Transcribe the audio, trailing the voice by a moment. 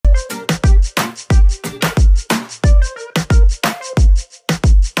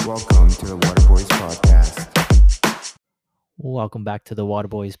Welcome back to the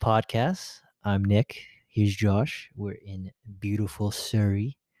Waterboys podcast. I'm Nick. Here's Josh. We're in beautiful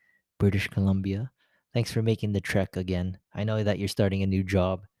Surrey, British Columbia. Thanks for making the trek again. I know that you're starting a new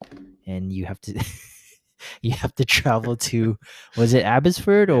job and you have to you have to travel to, was it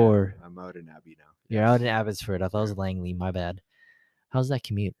Abbotsford Yeah, or I'm out in Abbey now. you're out in Abbotsford? I thought it was Yeah. Langley, my bad. How's that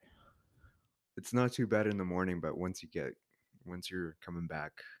commute? It's not too bad in the morning, but once you're coming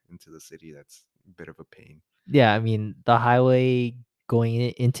back into the city, that's a bit of a pain. Yeah, I mean, the highway going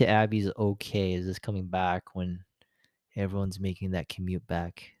into Abbey is okay. Is just coming back when everyone's making that commute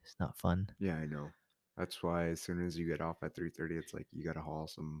back. It's not fun. Yeah, I know. That's why as soon as you get off at 3:30, it's like you gotta haul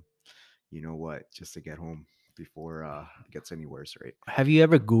some, you know what, just to get home before it gets any worse, right? Have you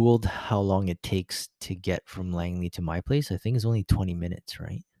ever Googled how long it takes to get from Langley to my place? I think it's only 20 minutes,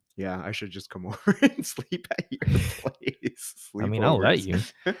 right? Yeah, I should just come over and sleep at your place. I mean, I'll let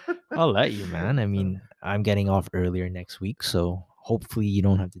Sleepovers. you. I'll let you, man. I mean, I'm getting off earlier next week, so hopefully you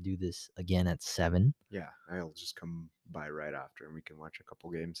don't have to do this again at 7. Yeah, I'll just come by right after and we can watch a couple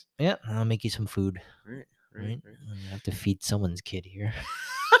games. Yeah, I'll make you some food, Right, right, right? I have to feed someone's kid here.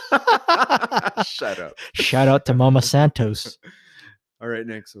 right. Shut up. Shout out to Mama Santos. All right,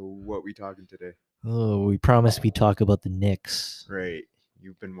 Nick. So what we talking today? Oh, we promised we talk about the Knicks. Right.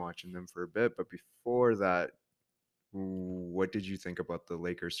 You've been watching them for a bit, but before that, what did you think about the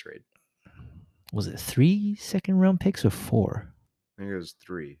Lakers trade? Was it 3 second round picks or 4? I think it was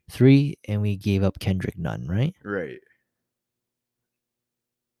 3. 3, and we gave up Kendrick Nunn, right? Right.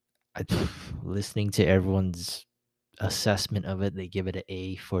 Listening to everyone's assessment of it, they give it an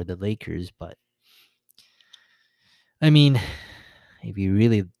A for the Lakers. But I mean, if you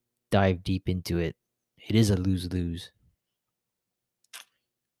really dive deep into it, it is a lose-lose.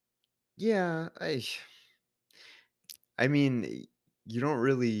 Yeah, I mean, you don't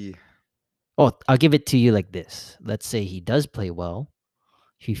really. Oh, I'll give it to you like this. Let's say he does play well.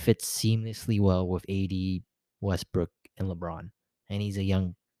 He fits seamlessly well with AD, Westbrook, and LeBron. And he's a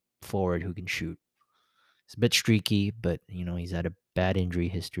young forward who can shoot. It's a bit streaky, but he's had a bad injury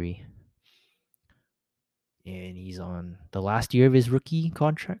history. And he's on the last year of his rookie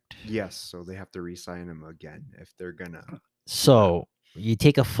contract. Yes, so they have to re-sign him again if they're gonna. So you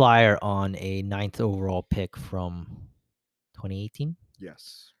take a flyer on a 9th overall pick from 2018,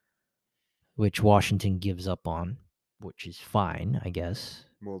 Yes. which Washington gives up on, which is fine, I guess.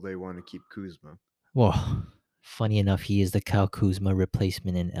 Well, they want to keep Kuzma. Well, funny enough, he is the Kyle Kuzma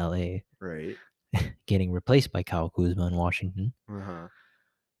replacement in LA, Right. getting replaced by Kyle Kuzma in Washington. Uh huh.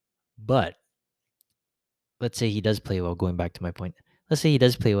 But let's say he does play well, going back to my point. Let's say he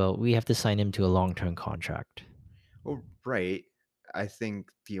does play well. We have to sign him to a long-term contract. Well, right. I think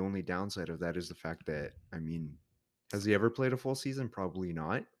the only downside of that is the fact that, I mean, has he ever played a full season? Probably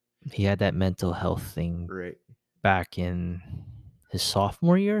not. He had that mental health thing Right. back in his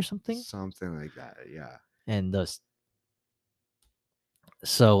sophomore year or something. Something like that. Yeah. And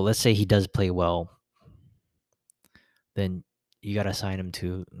so let's say he does play well, then you got to sign him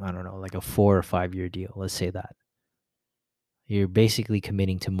to, I don't know, like a 4 or 5 year deal. Let's say that. You're basically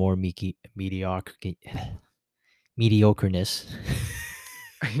committing to more mediocreness.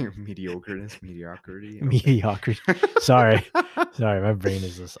 Mediocrity. Mediocrity. Sorry. Sorry, my brain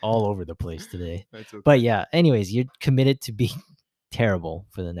is just all over the place today. That's okay. But yeah, anyways, you're committed to being terrible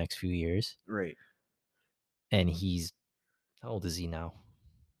for the next few years. Right. And he's, how old is he now?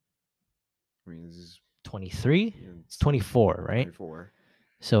 I mean, this is 23? yeah, It's 24, right? 24.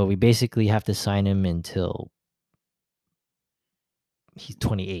 So we basically have to sign him until he's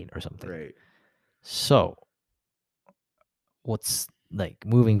 28 or something. Right. So what's like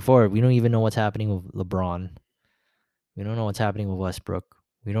moving forward? We don't even know what's happening with LeBron. We don't know what's happening with Westbrook.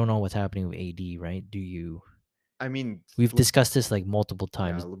 We don't know what's happening with AD, right? Do you? I mean, We've discussed this like multiple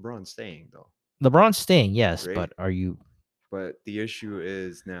times. Yeah, LeBron's staying though. LeBron's staying, yes, Right. but are you? But the issue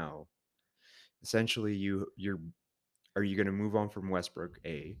is now, essentially, are you going to move on from Westbrook?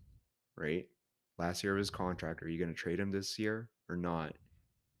 Right? Last year of his contract. Are you going to trade him this year or not?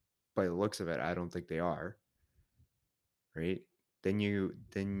 By the looks of it, I don't think they are. Right? Then you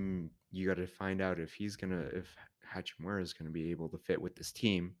got to find out if Hachimura is gonna be able to fit with this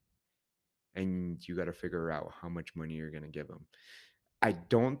team, and you got to figure out how much money you're gonna give him. I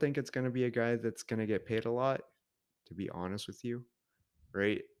don't think it's gonna be a guy that's gonna get paid a lot, to be honest with you.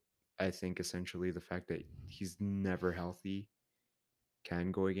 Right? I think essentially the fact that he's never healthy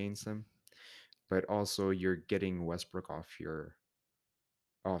can go against him, but also you're getting Westbrook off your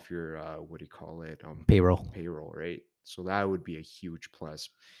what do you call it, payroll, right? So that would be a huge plus.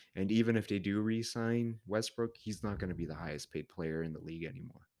 And even if they do re-sign Westbrook, he's not going to be the highest paid player in the league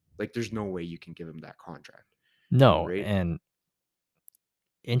anymore. Like, there's no way you can give him that contract. No, Right? and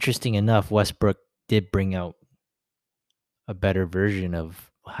interesting enough, Westbrook did bring out a better version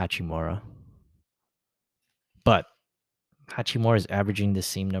of Hachimura, but Hachimura is averaging the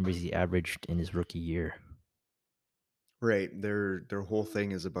same numbers he averaged in his rookie year. Right. Their whole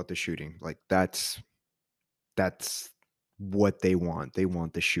thing is about the shooting. Like that's what they want. They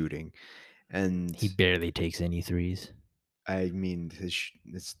want the shooting. And He barely takes any threes. I mean,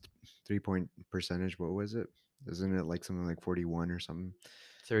 his 3-point percentage, what was it? Isn't it like something like 41 or something?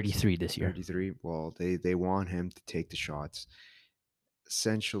 33 this year. 33. Well, they want him to take the shots.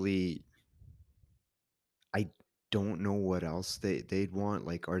 Essentially, I don't know what else they'd want.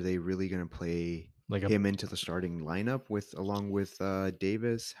 Like, are they really gonna play Like a him into the starting lineup with along with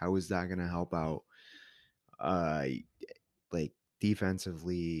Davis? How is that gonna help out? Uh, like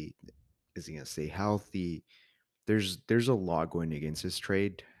defensively, is he gonna stay healthy? There's a lot going against this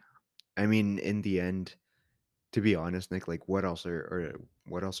trade. I mean, in the end, to be honest, Nick, like what else are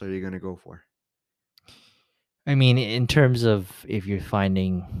you gonna go for? I mean, in terms of if you're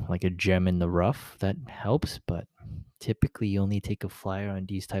finding like a gem in the rough, that helps, but typically you only take a flyer on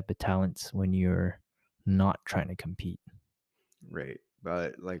these type of talents when you're not trying to compete. Right.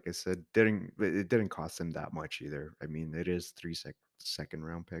 But like I said, it didn't cost them that much either. I mean, it is second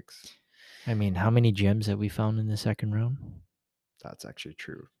round picks. I mean, how many gems have we found in the second round? That's actually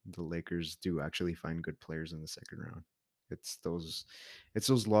true. The Lakers do actually find good players in the second round. It's those it's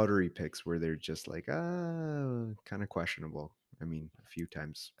those lottery picks where they're just like, kind of questionable. I mean, a few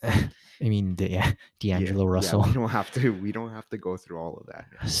times. I mean, Yeah, D'Angelo yeah, Russell. we don't have to go through all of that.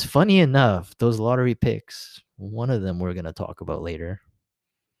 It's funny enough, those lottery picks, one of them we're going to talk about later.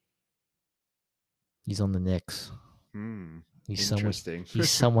 He's on the Knicks. Hmm. He's someone Interesting. he's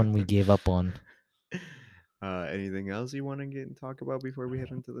someone we gave up on. Anything else you want to get and talk about before we head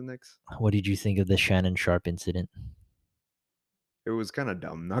into the next? What did you think of the Shannon Sharp incident? It was kind of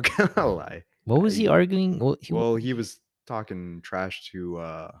dumb, not gonna lie. What was he arguing? Well, he was talking trash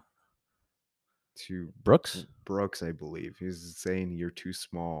to Brooks? Brooks, I believe. He was saying you're too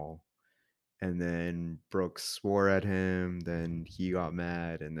small. And then Brooks swore at him, then he got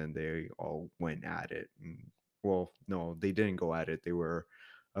mad, and then they all went at it. And, well, no, they didn't go at it. They were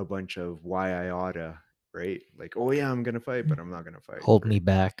a bunch of why I oughta, right? Like, oh yeah, I'm gonna fight, but I'm not gonna fight. Hold Right? me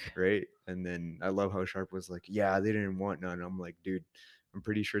back. Right? And then I love how Sharp was like, yeah, they didn't want none. I'm like, dude, I'm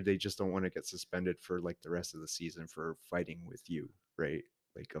pretty sure they just don't want to get suspended for like the rest of the season for fighting with you, right?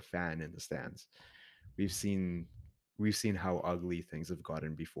 Like a fan in the stands. We've seen we've seen how ugly things have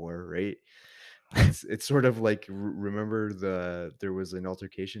gotten before, right? It's sort of like remember there was an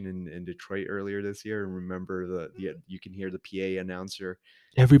altercation in Detroit earlier this year, and remember the you can hear the PA announcer,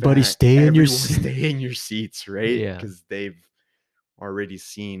 Everybody fan, stay in your everyone seat. stay in your seats, right? Yeah. Because they've already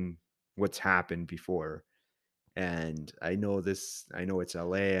seen what's happened before. And I know it's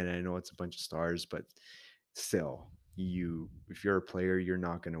LA and I know it's a bunch of stars, but still, if you're a player, you're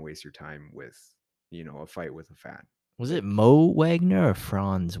not going to waste your time with, a fight with a fan. Was Like, it Mo Wagner or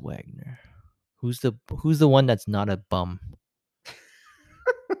Franz Wagner? Who's the one that's not a bum?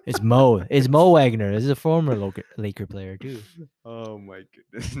 It's Mo. It's Mo Wagner. This is a former Laker player too. oh my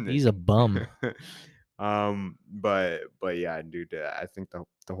goodness. He's a bum. But yeah, dude, I think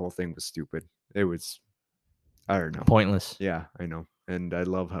the whole thing was stupid. It was, I don't know. Pointless. Yeah, I know. And I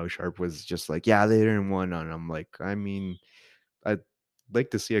love how Sharp was just like, yeah, they didn't win on. I'm like, I mean, I'd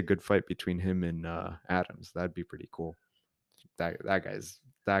like to see a good fight between him and Adams. That'd be pretty cool. That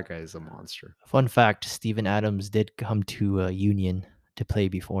guy's a monster. Fun fact: Steven Adams did come to Union to play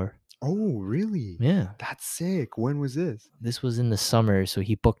before. Oh, really? Yeah, That's sick. When was this? this was in the summer, so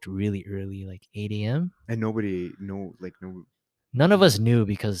he booked really early, like 8 a.m. And no, None of us knew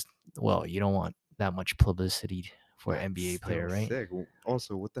because, well, you don't want that much publicity for an that's NBA player, still right? sick.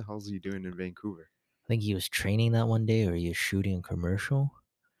 Also, what the hell is he doing in Vancouver? I think he was training that one day, or he was shooting a commercial.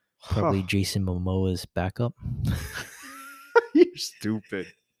 Probably Huh. Jason Momoa's backup. You're stupid.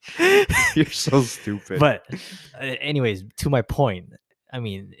 You're so stupid. But anyways, to my point, I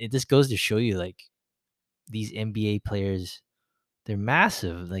mean, it just goes to show you, like, these NBA players, they're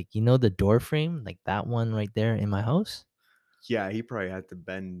massive. Like, the door frame, like that one right there in my house. Yeah, he probably had to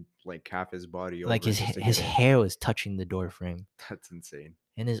bend like half his body Like over his just to his get in. hair was touching the door frame, That's insane.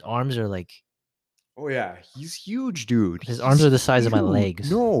 and his arms are like, Oh yeah, he's huge, dude. his He's arms are the size of my huge.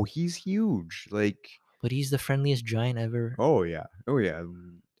 legs. No, he's huge. Like, But he's the friendliest giant ever. oh yeah, oh yeah.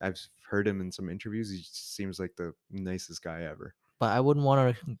 I've heard him in some interviews. He just seems like the nicest guy ever. But I wouldn't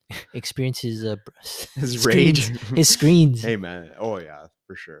want to experience his His screens, rage. his screens. Hey man. Oh yeah,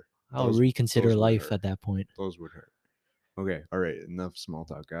 for sure. I'll Those reconsider would life hurt. at that point. Those would hurt. Okay, all right. Enough small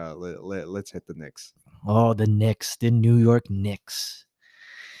talk. Let's hit the Knicks. Oh, the Knicks, the New York Knicks.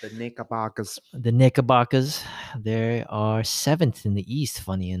 The Knickerbockers. The Knickerbockers, they are seventh in the East,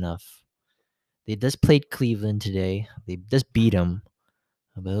 funny enough. They just played Cleveland today. They just beat them,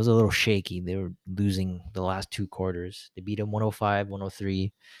 but it was a little shaky. They were losing the last two quarters. They beat them 105,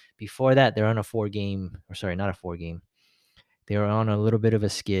 103. Before that, they're on a four game, or sorry, not a four game. They were on a little bit of a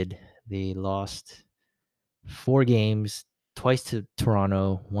skid. They lost four games, twice to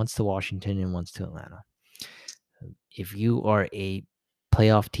Toronto, once to Washington, and once to Atlanta. If you are a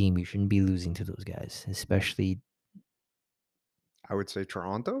playoff team, you shouldn't be losing to those guys, especially I would say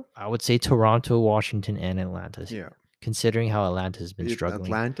Toronto. I would say Toronto, Washington, and Atlanta. Yeah. Considering how Atlanta's been struggling,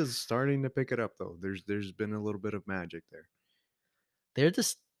 Atlanta's starting to pick it up though. There's been a little bit of magic there.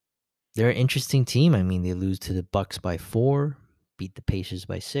 they're an interesting team. I mean, they lose to the Bucks by 4, beat the Pacers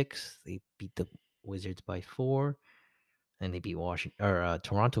by 6, they beat the Wizards by 4, and they beat Washington or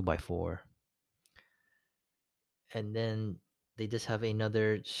Toronto by 4. And then they just have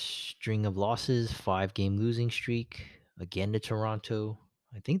another string of losses, 5-game losing streak again to Toronto.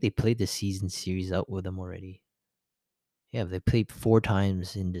 I think they played the season series out with them already. Yeah, they played 4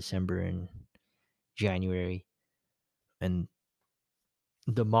 times in December and January. And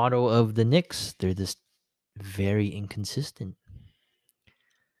the motto of the Knicks, they're just very inconsistent.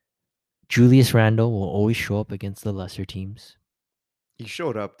 Julius Randle will always show up against the lesser teams. He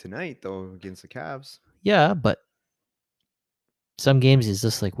showed up tonight though against the Cavs. Yeah, but some games is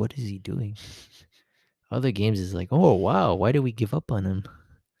just like, what is he doing? Other games is like, oh wow, why did we give up on him?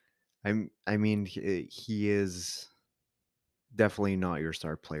 I mean, he is definitely not your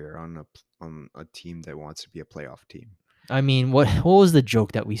star player on a team that wants to be a playoff team. I mean, what was the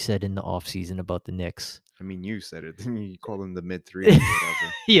joke that we said in the offseason about the Knicks? I mean, you said it. You called them the mid threes or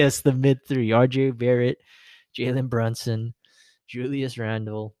whatever. Yes, the mid 3. RJ Barrett, Jalen Brunson, Julius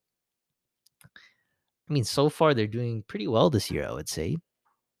Randle. I mean, so far they're doing pretty well this year, I would say.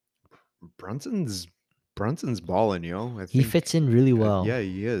 Brunson's balling, yo. I He think fits in really well. yeah,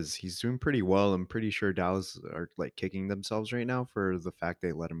 he is. He's doing pretty well. I'm pretty sure Dallas are like kicking themselves right now for the fact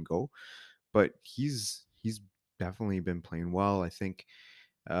they let him go. But he's definitely been playing well. I think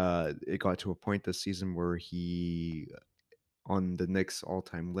it got to a point this season where he on the Knicks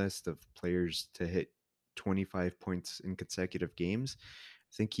all-time list of players to hit 25 points in consecutive games.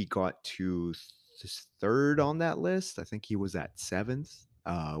 I think he got to third on that list. I think he was at seventh.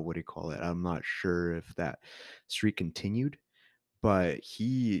 What do you call it? I'm not sure if that streak continued, but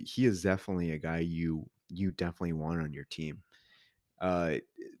he is definitely a guy you definitely want on your team. Uh,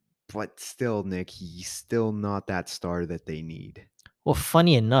 but still, Nick, he's still not that star that they need. Well,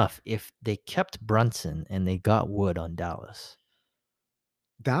 funny enough, if they kept Brunson and they got Wood on Dallas,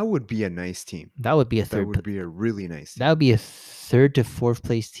 That would be a nice team. that would be a That third. would be a really nice That team. would be a third to fourth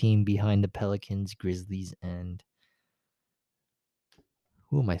place team behind the Pelicans, Grizzlies, and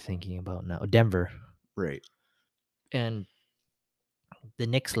who am I thinking about now? Denver. Right. And the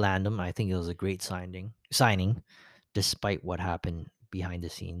Knicks land him. I think it was a great signing, despite what happened behind the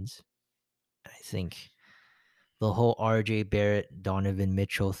scenes. I think the whole RJ Barrett, Donovan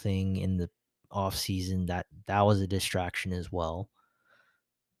Mitchell thing in the offseason, that was a distraction as well.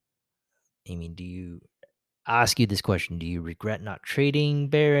 I mean, do you ask you this question? Do you regret not trading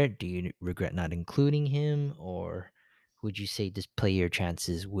Barrett? Do you regret not including him? Or would you say just play your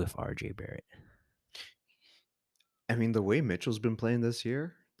chances with RJ Barrett? I mean, the way Mitchell's been playing this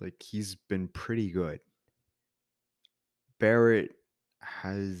year, like he's been pretty good. Barrett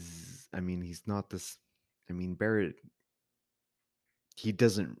has, I mean, he's not this. I mean, Barrett, he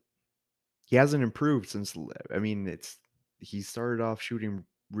doesn't, he hasn't improved since. I mean, he started off shooting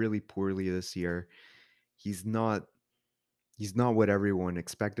really poorly this year. He's not, he's not what everyone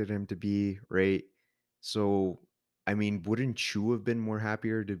expected him to be, right? So, I mean, wouldn't you have been more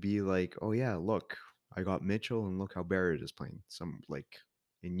happier to be like, oh yeah, look, I got Mitchell and look how Barrett is playing, some like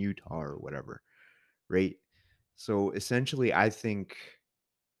in Utah or whatever, right? So essentially, I think,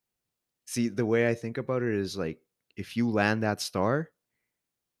 see, the way I think about it is like, if you land that star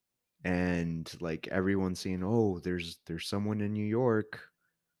and like everyone's saying, oh, there's someone in New York,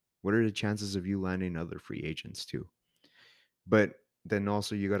 what are the chances of you landing other free agents too? But then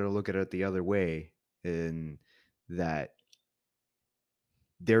also you got to look at it the other way in that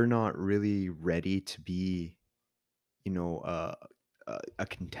they're not really ready to be, you know, a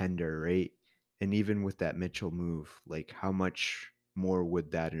contender, right? And even with that Mitchell move, like how much more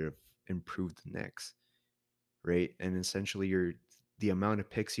would that have improved the Knicks, right? And essentially, the amount of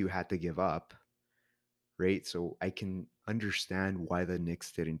picks you had to give up, right? So I can understand why the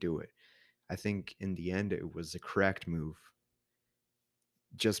Knicks didn't do it. I think in the end, it was the correct move,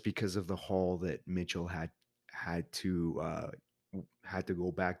 just because of the haul that Mitchell had to had to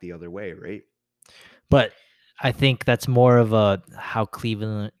go back the other way, right? But I think that's more of a how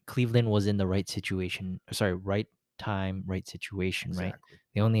Cleveland was in the right situation. Sorry, right time, right situation, right? Exactly.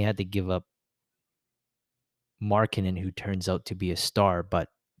 They only had to give up Markkinen, who turns out to be a star, but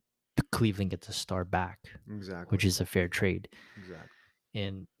Cleveland gets a star back, which Exactly. is a fair trade. Exactly.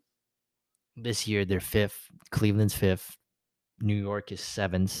 And this year they're fifth. Cleveland's fifth. New York is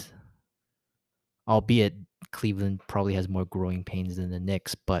seventh. Albeit Cleveland probably has more growing pains than the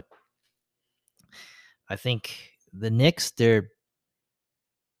Knicks, but I think the Knicks, their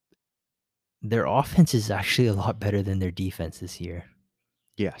offense is actually a lot better than their defense this year.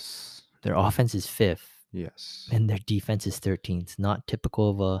 Yes. Their offense is fifth, Yes. and their defense is 13th. Not typical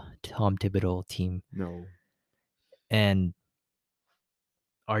of a Tom Thibodeau team. No. And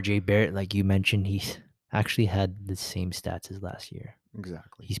RJ Barrett, like you mentioned, he's actually had the same stats as last year.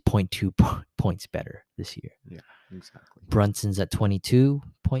 Exactly. He's 0.2 points better this year. Yeah. Exactly. Brunson's at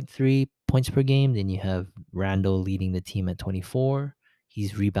 22.3 points per game. Then you have Randall leading the team at 24.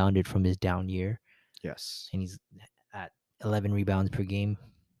 He's rebounded from his down year, Yes. and he's at 11 rebounds per game.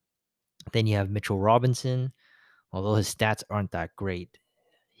 Then you have Mitchell Robinson. Although his stats aren't that great,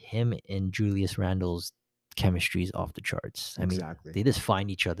 him and Julius Randle's chemistry is off the charts. I mean, Exactly. they just find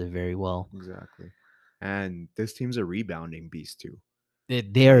each other very well. Exactly. And this team's a rebounding beast too.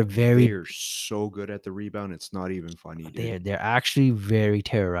 They are very they're so good at the rebound. It's not even funny, dude. they're actually very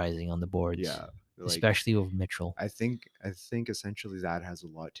terrorizing on the boards, Yeah. Like especially with Mitchell. I think essentially that has a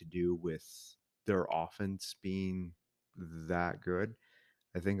lot to do with their offense being that good.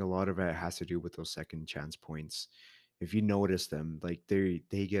 I think a lot of it has to do with those second chance points. If you notice them, like they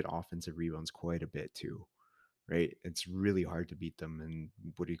get offensive rebounds quite a bit too, right? It's really hard to beat them. And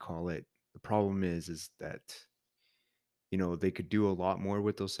what do you call it? The problem is that they could do a lot more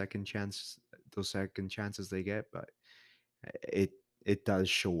with those second chances they get, but it it does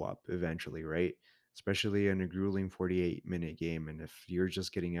show up eventually, right? Especially in a grueling 48-minute game. And if you're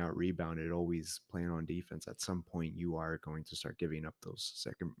just getting out rebounded, always playing on defense, at some point you are going to start giving up those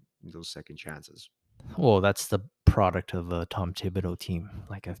second chances. Well, that's the product of a Tom Thibodeau team,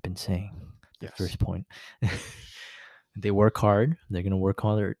 like I've been saying. The Yes. first point. They work hard. They're going to work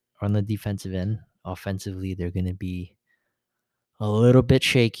hard on the defensive end. Offensively, they're going to be a little bit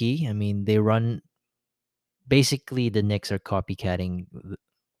shaky. I mean, they run basically the Knicks are copycatting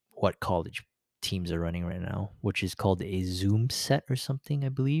what college teams are running right now, which is called a zoom set or something, I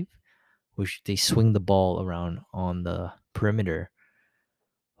believe, which they swing the ball around on the perimeter,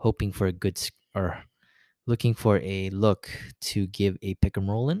 hoping for a or looking for a look to give a pick and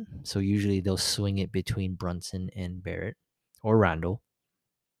roll in. So usually they'll swing it between Brunson and Barrett or Randall.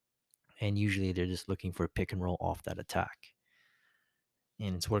 And usually they're just looking for a pick and roll off that attack.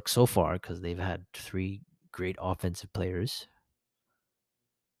 And it's worked so far because they've had three great offensive players.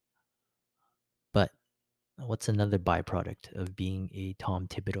 But what's another byproduct of being a Tom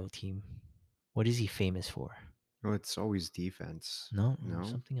Thibodeau team? What is he famous for? No, it's always defense. No, No?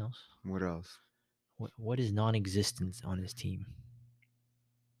 something else. What else? What is non-existent on his team?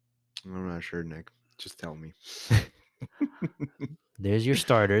 I'm not sure, Nick. Just tell me. There's your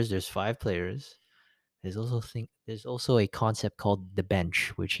starters. There's 5 players. There's also a concept called the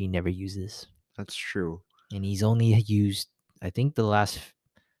bench, which he never uses, That's true. and he's only used. I think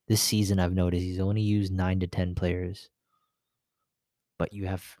this season I've noticed he's only used 9 to 10 players. But you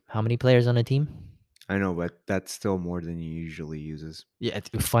have how many players on a team? I know, but that's still more than you usually uses. Yeah, it's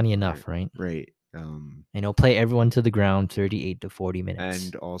funny Right. enough, right? Right. And he'll play everyone to the ground 38 to 40 minutes.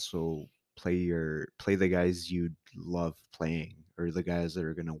 And also play the guys you love playing, or the guys that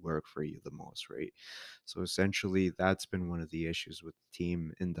are going to work for you the most, right? So essentially that's been one of the issues with the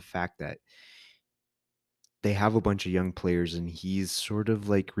team, in the fact that they have a bunch of young players and he's sort of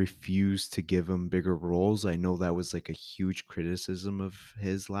like refused to give them bigger roles. I know that was like a huge criticism of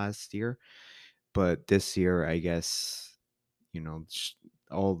his last year, but this year I guess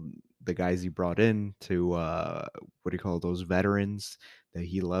all the guys he brought in to what do you call those veterans that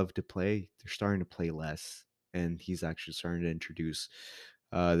he loved to play, they're starting to play less, and he's actually starting to introduce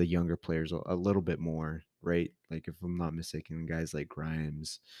the younger players a little bit more, right? Like, if I'm not mistaken, guys like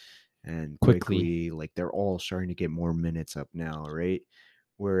Grimes and Quickly, Quickly, like they're all starting to get more minutes up now, right?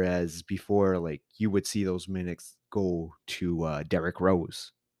 Whereas before, like, you would see those minutes go to Derrick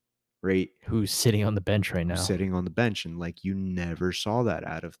Rose, right? who's sitting on the bench right Who's now? sitting on the bench, and like you never saw that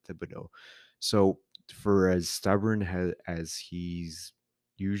out of Thibodeau. So for as stubborn as he's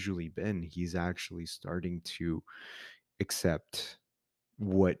usually been, he's actually starting to accept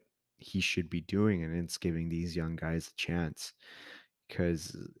what he should be doing, and it's giving these young guys a chance.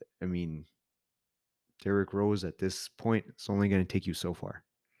 Because I mean, Derrick Rose at this point, it's only going to take you so far.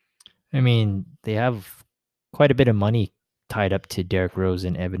 I mean, they have quite a bit of money tied up to Derrick Rose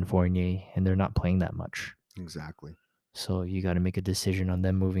and Evan Fournier, and they're not playing that much. Exactly. So you got to make a decision on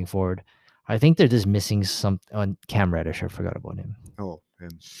them moving forward. I think they're just missing some on Cam Reddish. I forgot about him. Oh,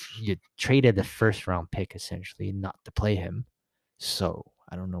 him. You traded the first round pick essentially not to play him. So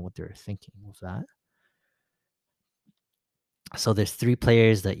I don't know what they're thinking with that. So there's 3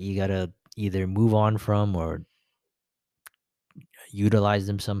 players that you got to either move on from or utilize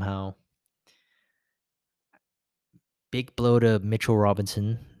them somehow. Big blow to Mitchell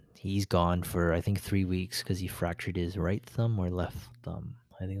Robinson. He's gone for I think 3 weeks because he fractured his right thumb or left thumb.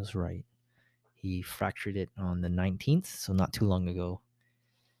 I think it was right. He fractured it on the 19th, so not too long ago.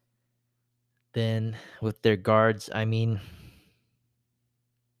 Then with their guards, I mean,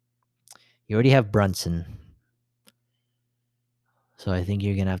 you already have Brunson. So I think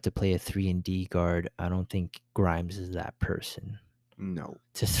you're going to have to play a 3 and D guard. I don't think Grimes is that person No.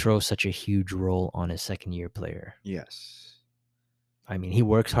 to throw such a huge role on a second year player. Yes. I mean, he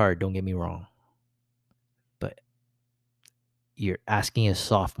works hard, don't get me wrong. But you're asking a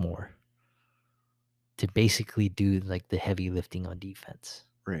sophomore to basically do like the heavy lifting on defense.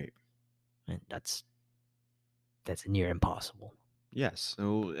 Right. And that's near impossible. Yes.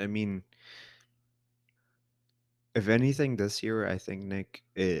 So, I mean, if anything this year, I think, Nick,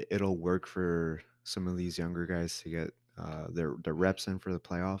 it'll work for some of these younger guys to get their reps in for the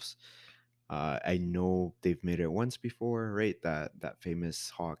playoffs. I know they've made it once before, right? That famous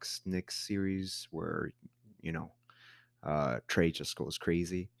Hawks Knicks series where, you know, Trey just goes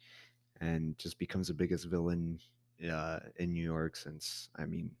crazy and just becomes the biggest villain in New York since, I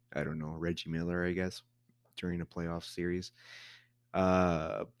mean, I don't know, Reggie Miller, I guess, during a playoff series.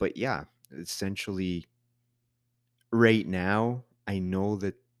 But yeah, essentially, right now, I know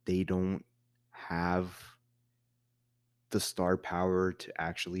that they don't have the star power to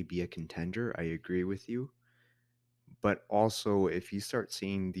actually be a contender. I agree with you. But also, if you start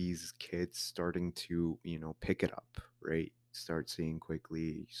seeing these kids starting to, pick it up, right? Start seeing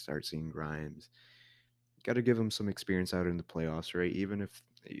quickly, start seeing Grimes, got to give them some experience out in the playoffs, right? Even if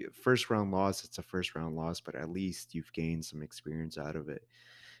first round loss, it's a first round loss, but at least you've gained some experience out of it.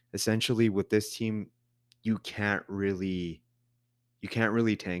 Essentially, with this team, you can't really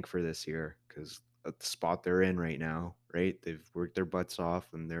tank for this year because the spot they're in right now, right? They've worked their butts off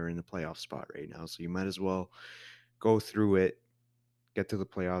and they're in the playoff spot right now. So you might as well go through it, get to the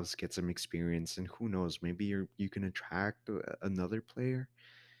playoffs, get some experience, and who knows, maybe you can attract another player.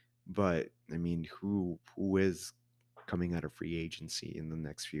 But I mean, who is coming out of free agency in the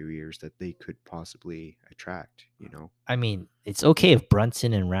next few years that they could possibly attract, you know? I mean, it's okay if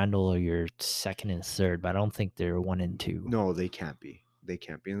Brunson and Randall are your second and third, but I don't think they're 1 and 2. No, they can't be. They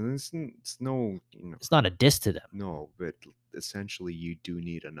can't be. And it's no, It's not a diss to them. no, but essentially you do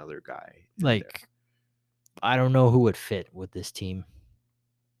need another guy in there. Like, I don't know who would fit with this team.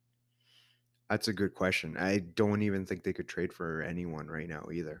 That's a good question. I don't even think they could trade for anyone right now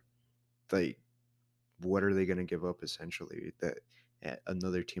either. Like, what are they going to give up essentially that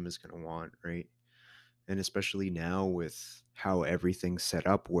another team is going to want, right? And especially now with how everything's set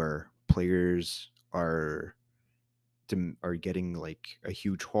up, where players are getting like a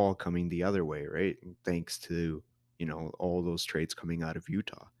huge haul coming the other way, right? Thanks to all those trades coming out of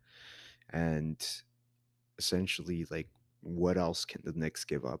Utah, and essentially, like, what else can the Knicks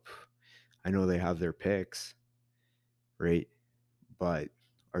give up? I know they have their picks, right? But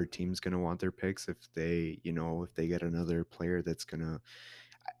our team's gonna want their picks if they get another player that's gonna.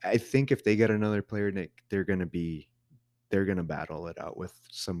 I think if they get another player, Nick, they're gonna battle it out with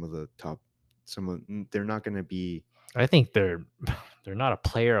some of the top. They're not gonna be. I think they're not a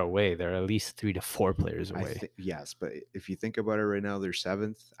player away. They're at least 3 to 4 players I away. think yes, but if you think about it, right now they're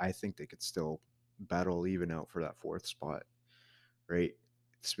seventh. I think they could still battle even out for that fourth spot, right?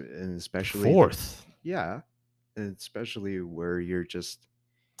 And especially Fourth. yeah, and especially where you're just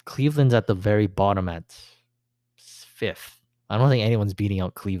Cleveland's at the very bottom at 5th. I don't think anyone's beating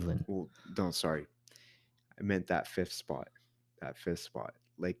out Cleveland. well, no, sorry, I meant that fifth spot. That fifth spot.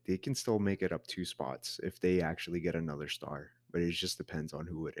 Like they can still make it up 2 spots if they actually get another star, but it just depends on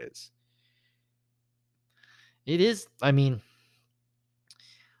who it is. It is, I mean,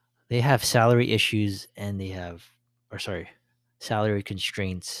 they have salary issues and salary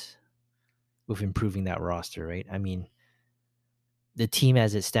constraints with improving that roster, right? I mean, the team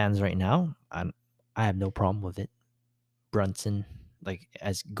as it stands right now, I have no problem with it. Brunson, like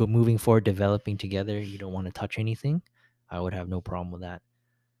moving forward, developing together, you don't want to touch anything. I would have no problem with that.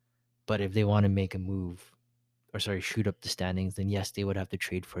 But if they want to make a move, shoot up the standings, then yes, they would have to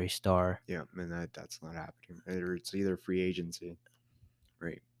trade for a star. Yeah, and that's not happening. It's either free agency,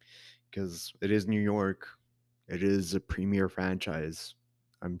 right? Because it is New York. It is a premier franchise.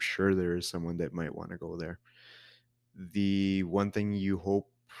 I'm sure there is someone that might want to go there. The one thing you hope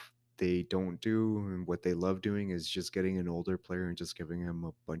they don't do and what they love doing is just getting an older player and just giving him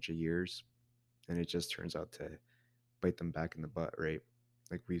a bunch of years. And it just turns out to bite them back in the butt, right?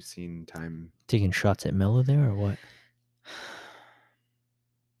 Like we've seen time. Taking shots at Melo there or what?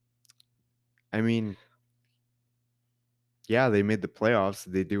 I mean, yeah, they made the playoffs.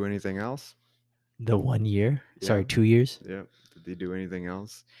 Did they do anything else? The 1 year? Sorry, Yeah. 2 years? Yeah. Did they do anything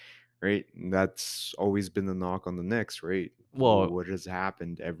else? Right. And that's always been the knock on the Knicks, right? Well, What has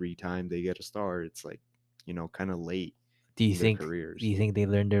happened every time they get a star? It's like, kind of late do you in their think careers. they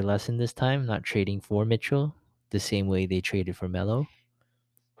learned their lesson this time, not trading for Mitchell the same way they traded for Melo?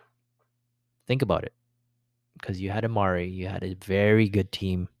 Think about it. Because you had Amari, you had a very good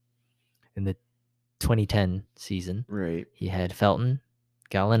team in the 2010 season. Right. You had Felton,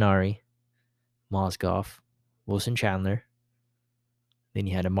 Gallinari, Mozgov, Wilson Chandler. Then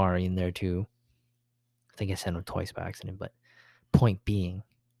you had Amari in there too. I think I sent him twice by accident, but point being,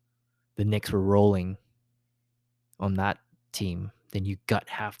 the Knicks were rolling on that team. Then you got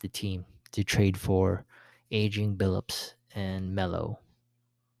half the team to trade for aging Billups and Melo.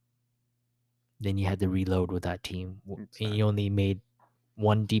 Then you had to reload with that team. And you only made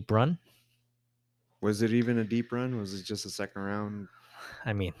one deep run. Was it even a deep run? Was it just a second round?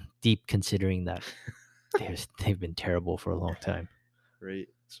 I mean, deep considering that they've been terrible for a long time. Right.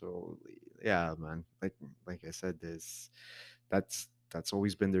 So yeah, man. Like I said, that's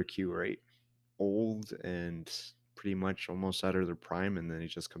always been their cue, right? Old and pretty much almost out of their prime, and then it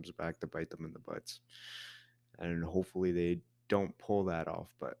just comes back to bite them in the butts. And hopefully they don't pull that off.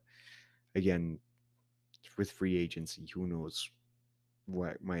 But again, with free agency, who knows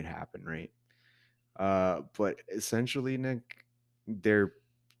what might happen, right? But essentially, Nick, they're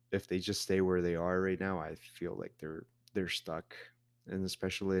if they just stay where they are right now, I feel like they're stuck, and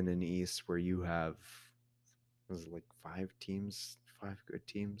especially in an East where you have was it like 5 teams, 5 good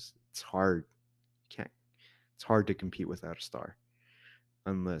teams. It's hard. You can't. It's hard to compete without a star,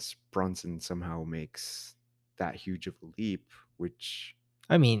 unless Brunson somehow makes that huge of a leap. Which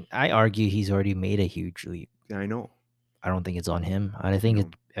I mean, I argue he's already made a huge leap. I know. I don't think it's on him. I think No.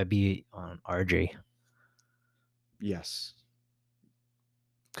 it'd be on RJ. Yes.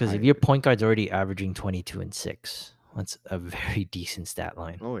 Because if your point guard's already averaging 22 and 6, that's a very decent stat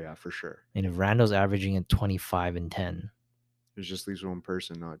line. Oh yeah, for sure. And if Randall's averaging at 25 and 10, it just leaves one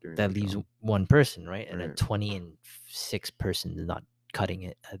person not doing that their leaves job. one person, right? And a Right. 20 and 6 person is not cutting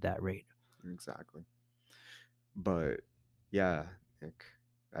it at that rate. Exactly. But yeah, Nick,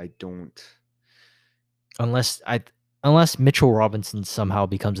 I don't. Unless Mitchell Robinson somehow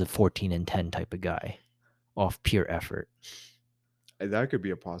becomes a 14 and 10 type of guy off pure effort. That could be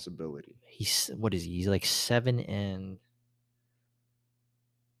a possibility. What is he? He's like 7 and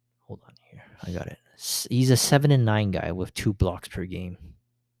hold on here. I got it. He's a 7 and 9 guy with 2 blocks per game.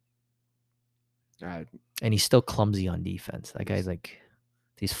 And he's still clumsy on defense. That guy's like,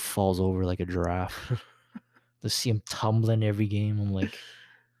 he falls over like a giraffe. To see him tumbling every game, I'm like,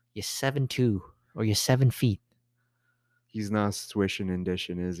 you're 7'2" or you're 7 feet. He's not swishing and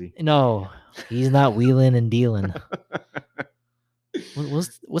dishing, is he? No, he's not wheeling and dealing.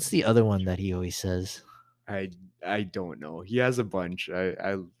 What's the other one that he always says? I don't know. He has a bunch.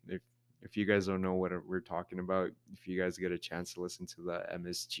 If you guys don't know what we're talking about, if you guys get a chance to listen to the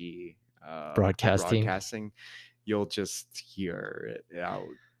MSG broadcasting, you'll just hear it out.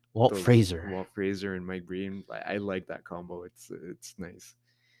 Walt Frazier and Mike Breen. I like that combo. It's nice.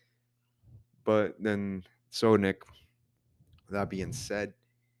 But then, so Nick, that being said,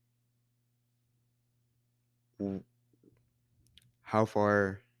 how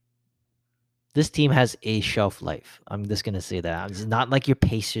far? This team has a shelf life. I'm just gonna say that. It's not like your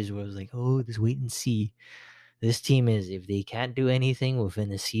Pacers where it was like, oh, just wait and see. This team is, if they can't do anything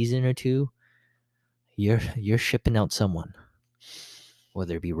within a season or two, you're shipping out someone.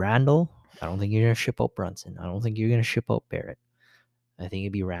 Whether it be Randall, I don't think you're gonna ship out Brunson. I don't think you're gonna ship out Barrett. I think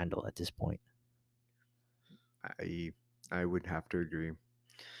it'd be Randall at this point. I would have to agree.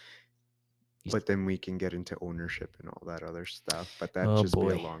 But then we can get into ownership and all that other stuff. But that'd just be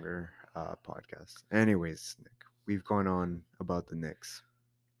a longer podcast. Anyways, Nick, we've gone on about the Knicks.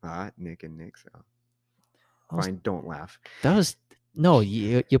 Nick and Knicks. Fine, don't laugh. That was no.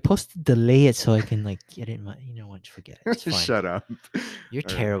 You're supposed to delay it so I can like get it in my. You know what? Forget it. It's fine. Shut up. You're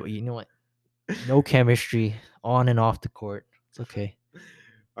terrible. You know what? No chemistry on and off the court. It's okay.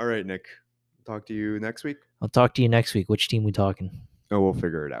 All right, Nick. talk to you next week. I'll talk to you next week. Which team we talking? Oh, we'll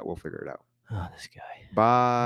figure it out. We'll figure it out. Oh, this guy. Bye.